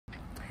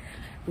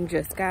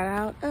Just got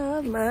out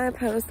of my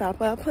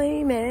post-op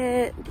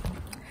appointment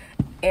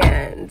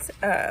and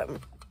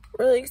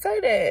really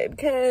excited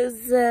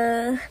because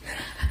I'm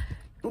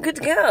good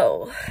to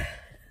go.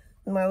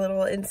 My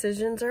little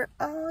incisions are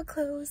all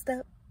closed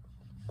up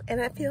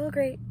and I feel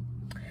great.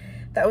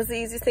 That was the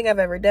easiest thing I've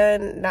ever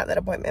done. Not that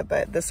appointment,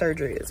 but the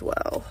surgery as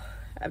well.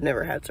 I've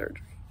never had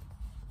surgery.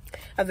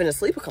 I've been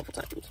asleep a couple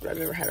times, but I've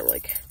never had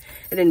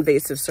an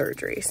invasive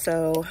surgery.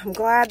 So I'm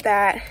glad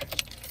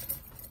that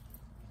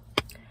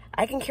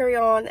I can carry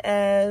on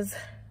as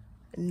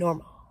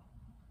normal.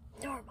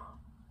 I'm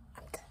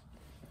done.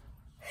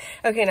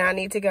 Okay, now I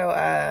need to go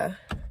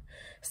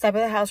stop at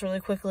the house really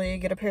quickly,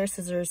 get a pair of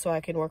scissors so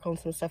I can work on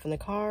some stuff in the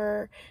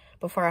car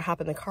before I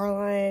hop in the car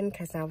line,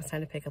 because now it's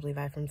time to pick up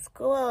Levi from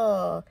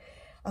school.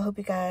 I hope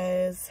you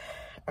guys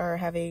are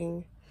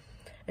having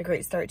a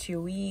great start to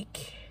your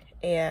week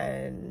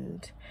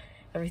and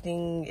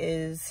everything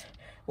is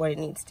what it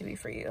needs to be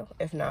for you.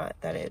 If not,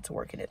 that it's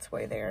working its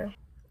way there.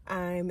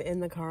 I'm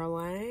in the car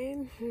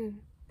line.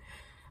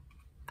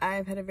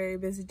 I've had a very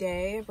busy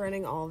day of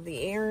running all of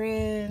the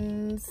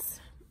errands.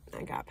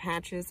 I got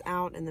patches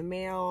out in the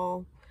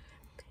mail,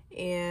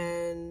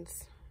 and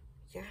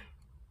yeah.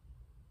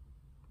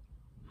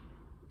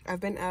 I've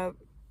been up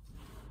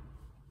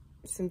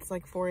since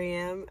like 4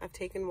 a.m. I've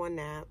taken one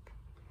nap.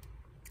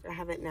 I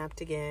haven't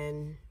napped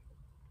again,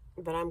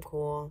 but I'm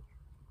cool.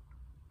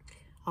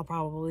 I'll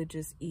probably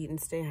just eat and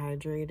stay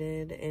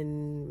hydrated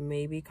and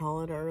maybe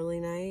call it an early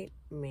night.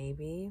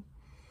 Maybe.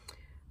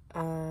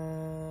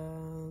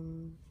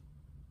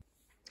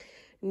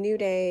 New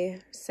day,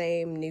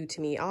 same new to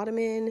me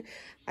Ottoman.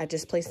 I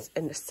just placed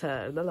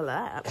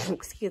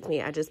excuse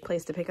me, I just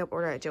placed a pickup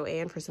order at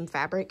Joann for some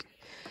fabric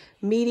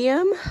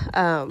medium.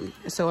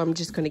 So I'm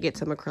just going to get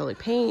some acrylic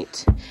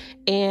paint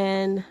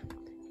and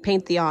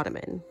paint the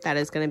Ottoman. That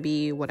is going to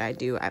be what I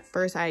do. At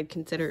first I had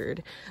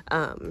considered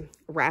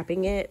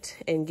wrapping it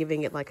and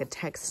giving it like a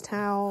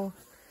textile,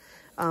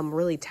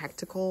 really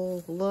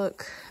tactical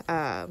look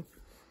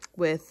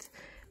with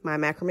my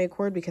macrame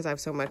cord because I have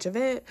so much of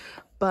it.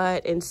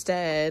 But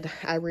instead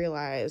I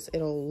realized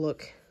it'll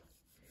look,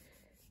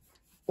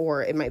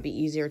 or it might be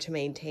easier to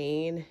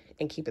maintain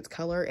and keep its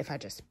color if I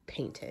just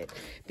paint it.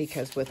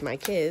 Because with my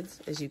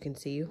kids, as you can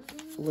see,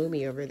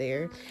 Lumi over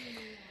there,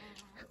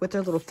 with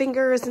their little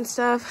fingers and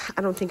stuff,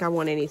 I don't think I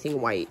want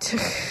anything white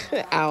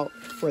out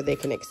where they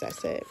can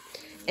access it.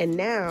 And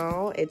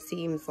now it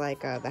seems like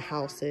the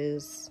house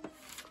is,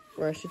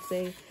 or I should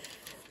say,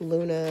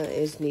 Luna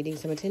is needing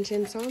some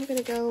attention. So I'm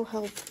gonna go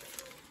help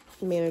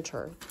manage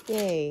her.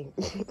 Yay.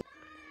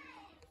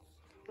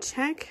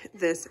 Check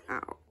this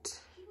out.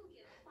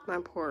 My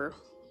poor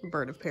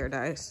bird of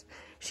paradise.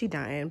 She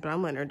dying, but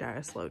I'm letting her die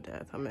a slow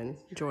death. I'm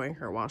enjoying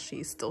her while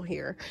she's still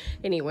here.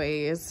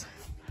 Anyways,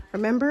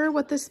 remember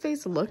what this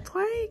space looked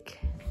like?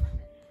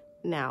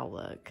 Now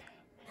look.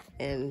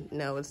 And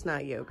no, it's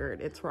not yogurt,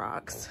 it's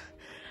rocks.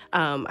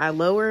 I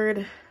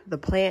lowered the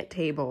plant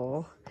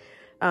table.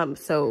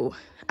 So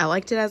I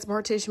liked it as a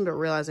partition, but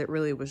realized it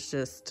really was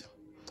just,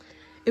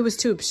 it was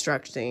too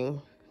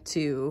obstructing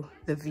to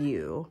the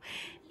view.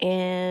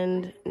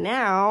 And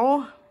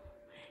now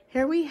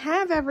here we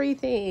have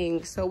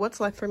everything. So what's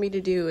left for me to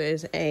do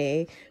is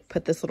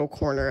put this little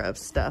corner of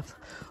stuff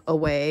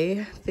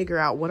away, figure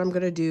out what I'm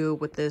gonna do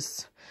with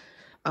this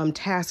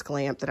task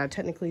lamp that I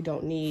technically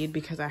don't need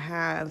because I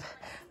have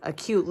a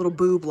cute little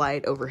boob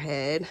light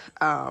overhead.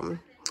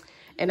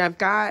 And I've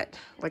got,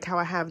 like how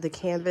I have the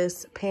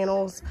canvas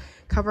panels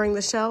covering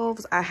the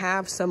shelves, I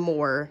have some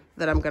more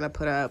that I'm gonna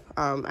put up.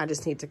 I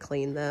just need to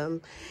clean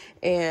them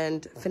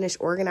and finish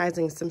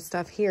organizing some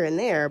stuff here and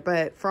there.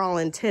 But for all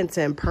intents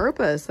and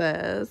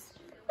purposes,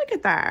 look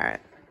at that.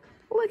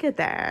 Look at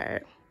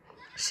that.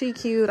 She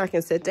cute, I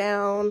can sit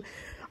down.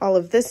 All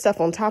of this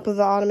stuff on top of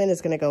the Ottoman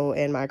is gonna go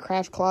in my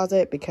craft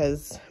closet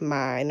because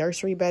my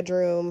nursery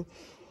bedroom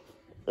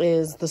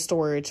is the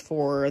storage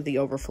for the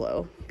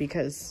overflow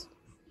because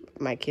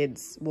my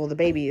kids, well, the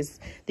babies,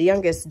 the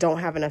youngest, don't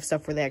have enough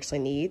stuff where they actually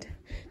need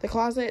the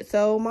closet.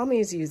 So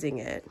mommy's using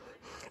it.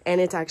 And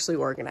it's actually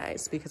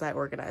organized because I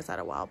organized that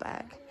a while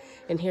back.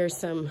 And here's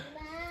some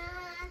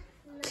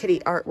kitty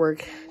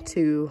artwork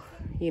to,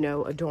 you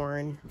know,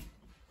 adorn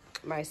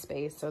my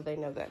space so they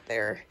know that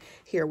they're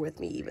here with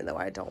me, even though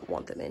I don't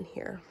want them in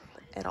here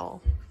at all.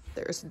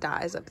 There's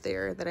dyes up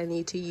there that I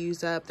need to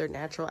use up. They're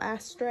natural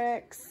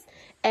extracts,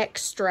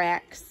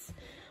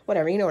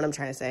 whatever, you know what I'm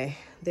trying to say.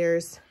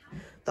 There's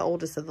the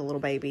oldest of the little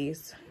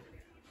babies.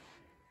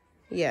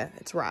 Yeah,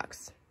 it's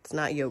rocks. It's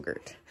not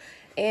yogurt.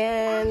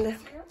 And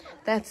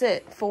that's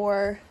it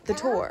for the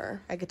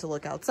tour. I get to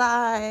look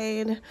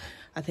outside.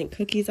 I think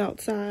Cookie's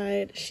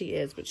outside. She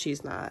is, but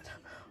she's not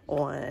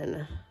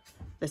on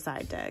the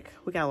side deck.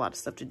 We got a lot of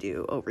stuff to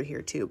do over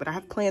here too, but I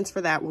have plans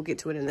for that. We'll get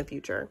to it in the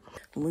future.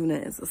 Luna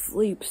is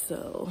asleep,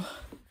 so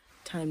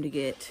time to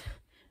get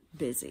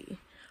busy.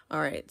 All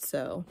right,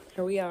 so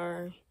here we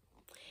are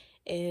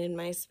in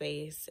my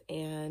space,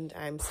 and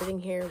I'm sitting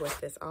here with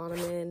this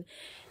Ottoman,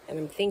 and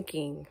I'm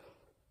thinking,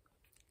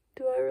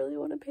 Do I really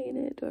want to paint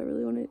it? Do I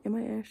really want to, am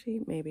I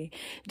ashy? Maybe.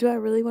 Do I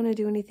really want to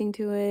do anything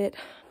to it?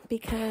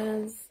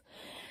 Because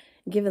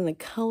given the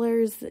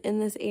colors in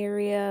this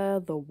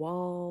area, the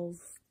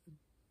walls,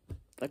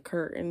 the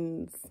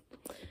curtains,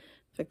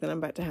 the fact that I'm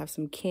about to have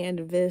some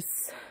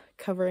canvas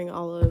covering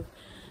all of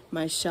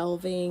my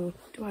shelving,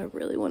 do I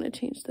really want to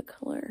change the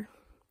color?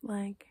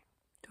 Like,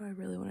 do I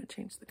really want to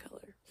change the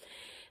color?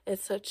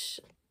 It's such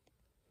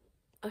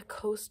a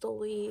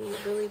coastally,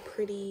 really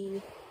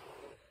pretty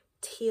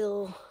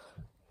teal,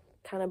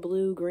 kind of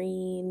blue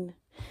green.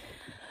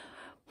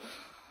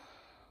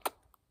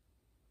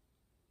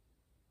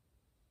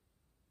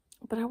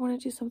 But I want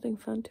to do something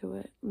fun to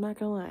it. I'm not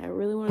gonna lie, I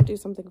really want to do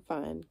something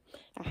fun.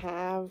 I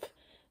have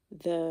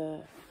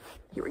the,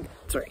 here we go,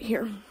 it's right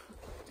here.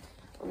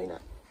 Let me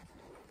not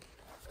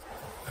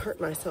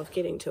hurt myself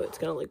getting to it. It's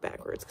gonna look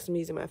backwards because I'm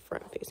using my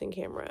front facing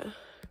camera.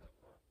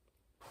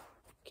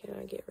 Can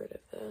I get rid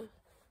of the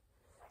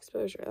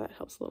exposure? That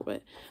helps a little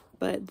bit.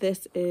 But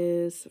this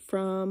is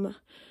from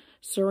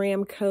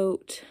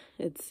Ceramcoat.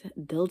 It's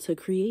Delta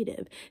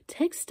Creative.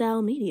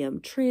 Textile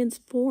medium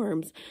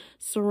transforms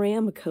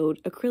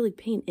Ceramcoat acrylic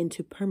paint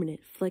into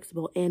permanent,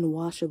 flexible, and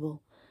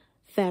washable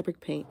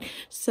fabric paint.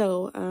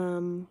 So,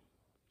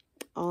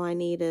 all I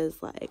need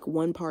is like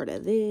 1 part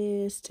of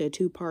this to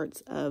 2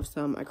 parts of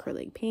some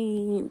acrylic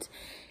paint.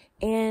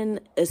 And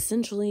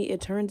essentially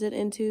it turns it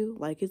into,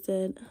 like it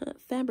said,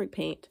 fabric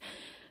paint.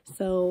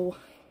 So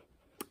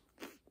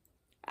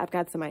I've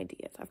got some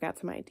ideas.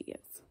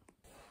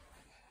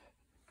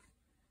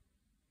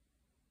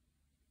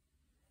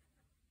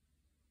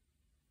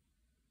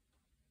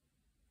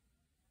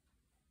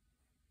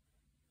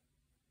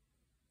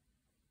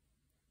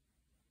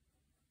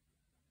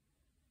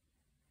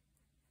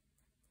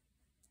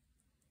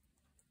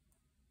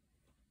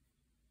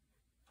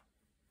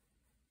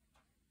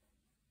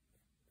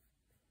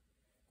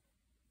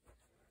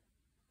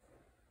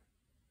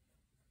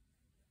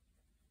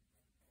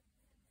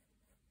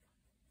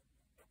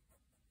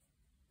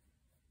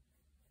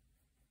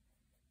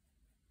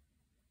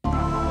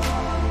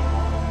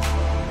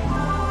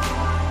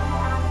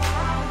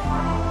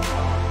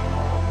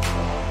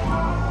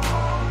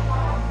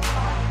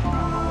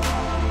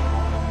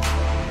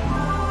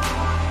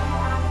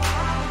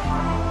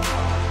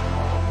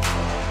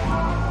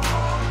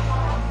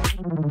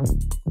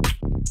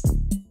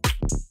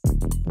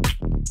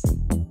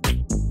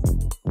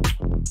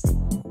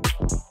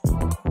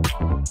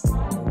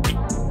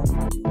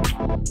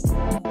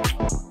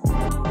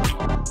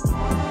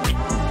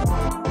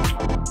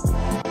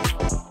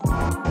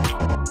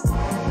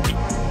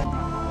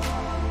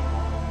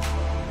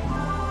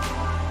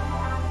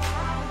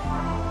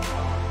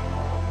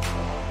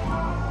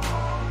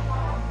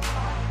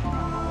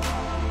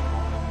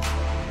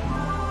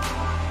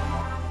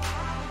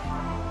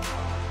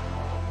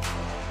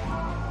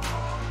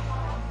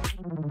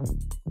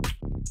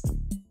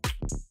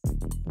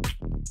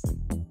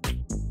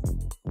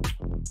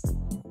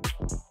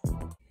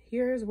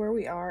 Here's where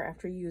we are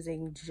after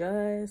using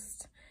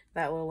just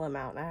that little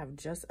amount. I have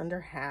just under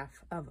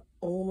half of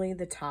only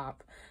the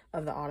top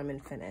of the Ottoman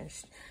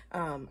finished.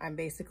 I'm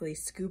basically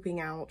scooping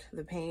out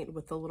the paint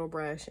with the little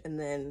brush and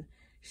then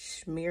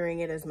smearing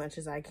it as much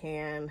as I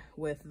can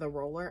with the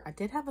roller. I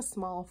did have a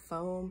small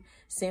foam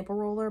sample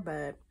roller,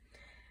 but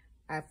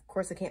of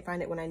course I can't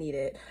find it when I need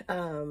it.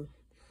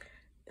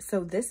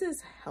 So this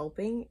is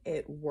helping.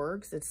 It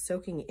works. It's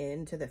soaking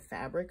into the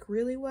fabric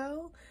really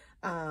well.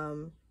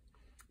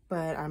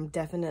 But I'm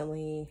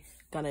definitely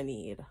gonna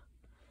need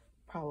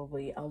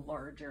probably a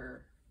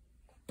larger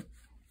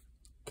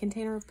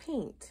container of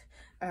paint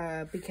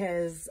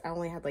because I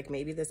only had like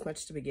maybe this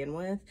much to begin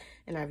with,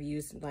 and I've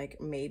used like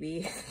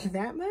maybe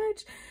that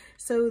much.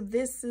 So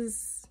this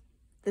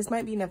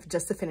might be enough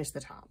just to finish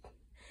the top.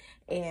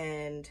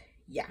 And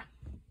yeah,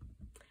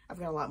 I've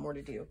got a lot more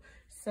to do.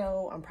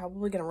 So I'm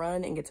probably gonna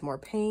run and get some more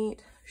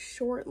paint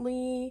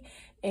shortly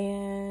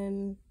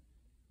and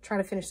try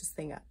to finish this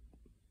thing up.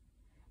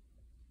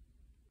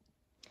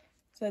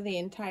 So the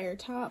entire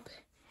top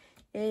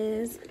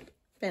is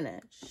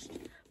finished.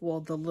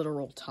 Well, the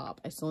literal top.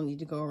 I still need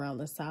to go around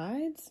the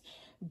sides,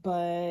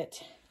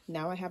 but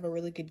now I have a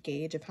really good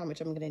gauge of how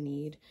much I'm going to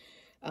need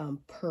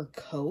per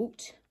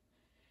coat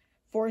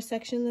for a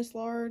section this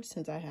large,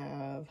 since I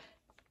have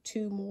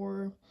 2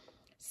 more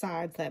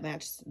sides that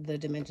match the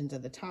dimensions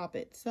of the top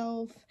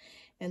itself,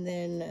 and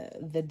then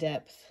the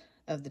depth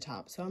of the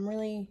top. So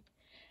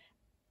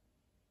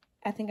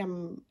I think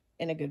I'm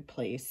in a good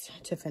place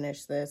to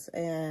finish this,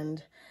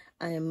 and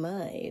I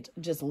might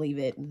just leave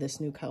it this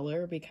new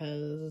color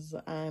because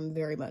I'm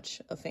very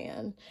much a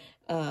fan.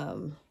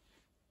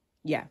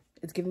 Yeah,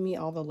 it's giving me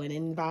all the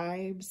linen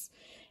vibes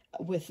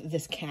with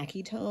this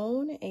khaki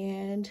tone,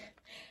 and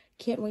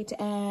can't wait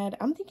to add,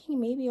 I'm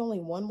thinking maybe only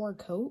 1 more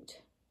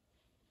coat.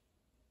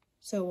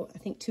 So I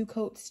think 2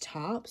 coats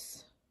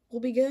tops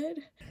will be good.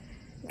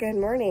 Good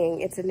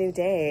morning, it's a new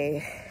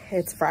day.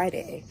 It's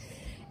Friday,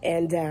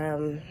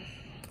 and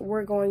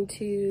we're going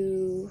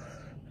to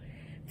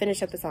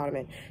finish up this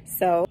Ottoman.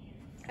 So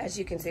as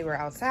you can see, we're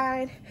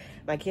outside.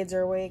 my kids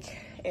are awake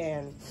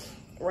and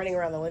running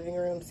around the living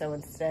room. So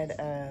instead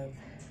of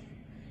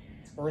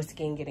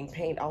risking getting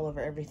paint all over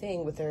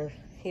everything with their,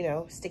 you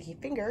know, sticky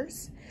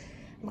fingers,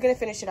 I'm gonna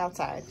finish it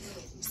outside.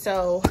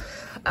 So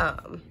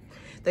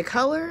the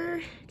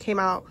color came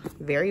out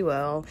very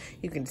well.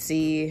 You can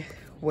see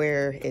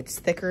where it's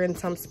thicker in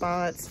some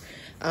spots,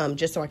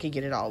 just so I could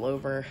get it all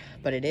over,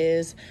 but it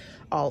is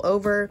all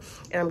over.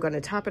 And I'm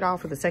gonna top it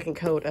off with a second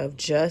coat of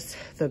just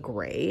the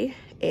gray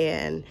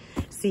and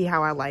see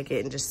how I like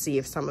it, and just see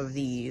if some of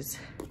these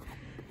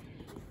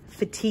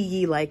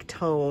fatigue-y like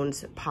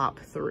tones pop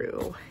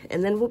through,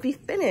 and then we'll be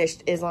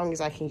finished as long as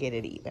I can get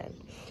it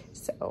even.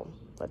 So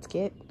let's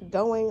get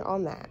going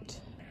on that.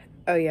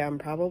 Oh yeah, I'm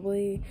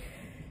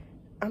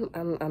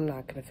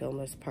not gonna film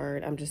this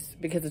part.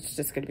 Because it's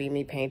just gonna be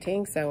me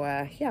painting. So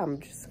yeah, I'm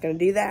just gonna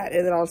do that,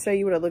 and then I'll show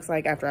you what it looks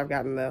like after I've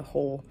gotten the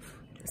whole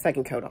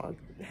second coat on.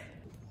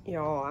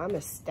 Y'all, I'm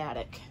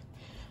ecstatic.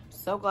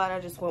 So glad I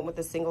just went with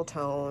a single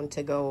tone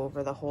to go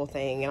over the whole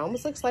thing. It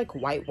almost looks like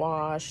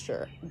whitewashed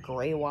or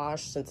gray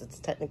wash, since it's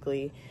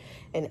technically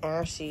an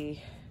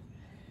ashy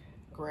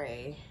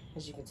gray,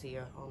 as you can see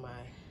on my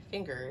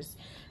fingers.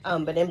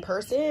 But in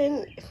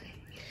person,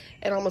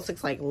 it almost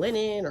looks like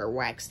linen or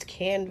waxed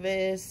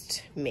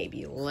canvas,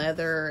 maybe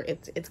leather.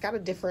 It's got a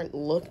different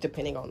look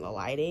depending on the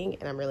lighting,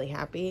 and I'm really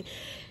happy.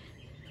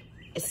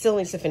 It still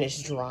needs to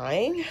finish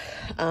drying,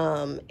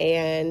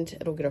 and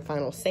it'll get a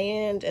final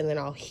sand, and then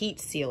I'll heat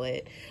seal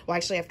it. Well,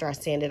 actually, after I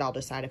sand it, I'll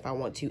decide if I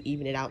want to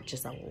even it out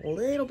just a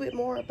little bit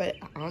more, but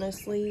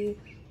honestly,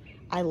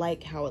 I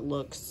like how it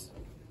looks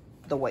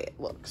the way it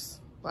looks.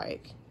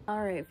 Like,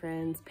 all right,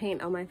 friends,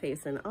 paint on my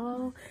face and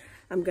all.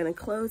 I'm gonna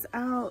close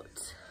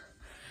out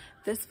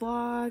this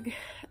vlog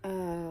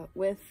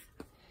with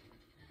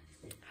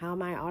how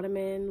my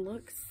Ottoman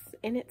looks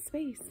in its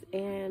space,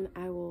 and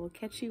I will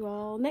catch you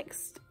all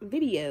next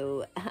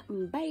video.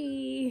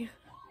 Bye.